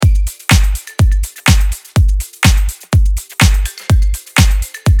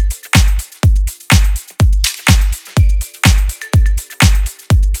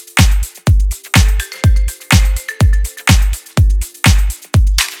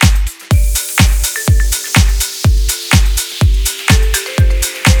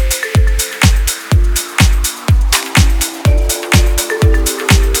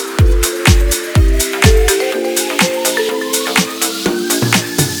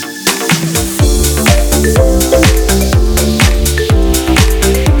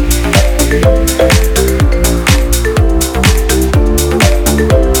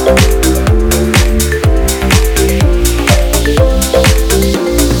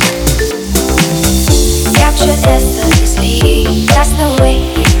motion effortlessly. That's the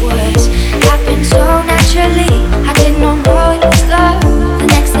way it was. Happened so naturally. I did not know it was love. The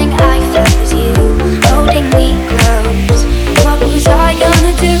next thing I felt was you holding me close. What was I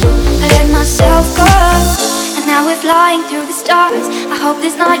gonna do? I let myself go, and now we're flying through the stars. I hope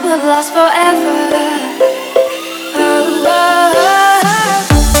this night will last forever.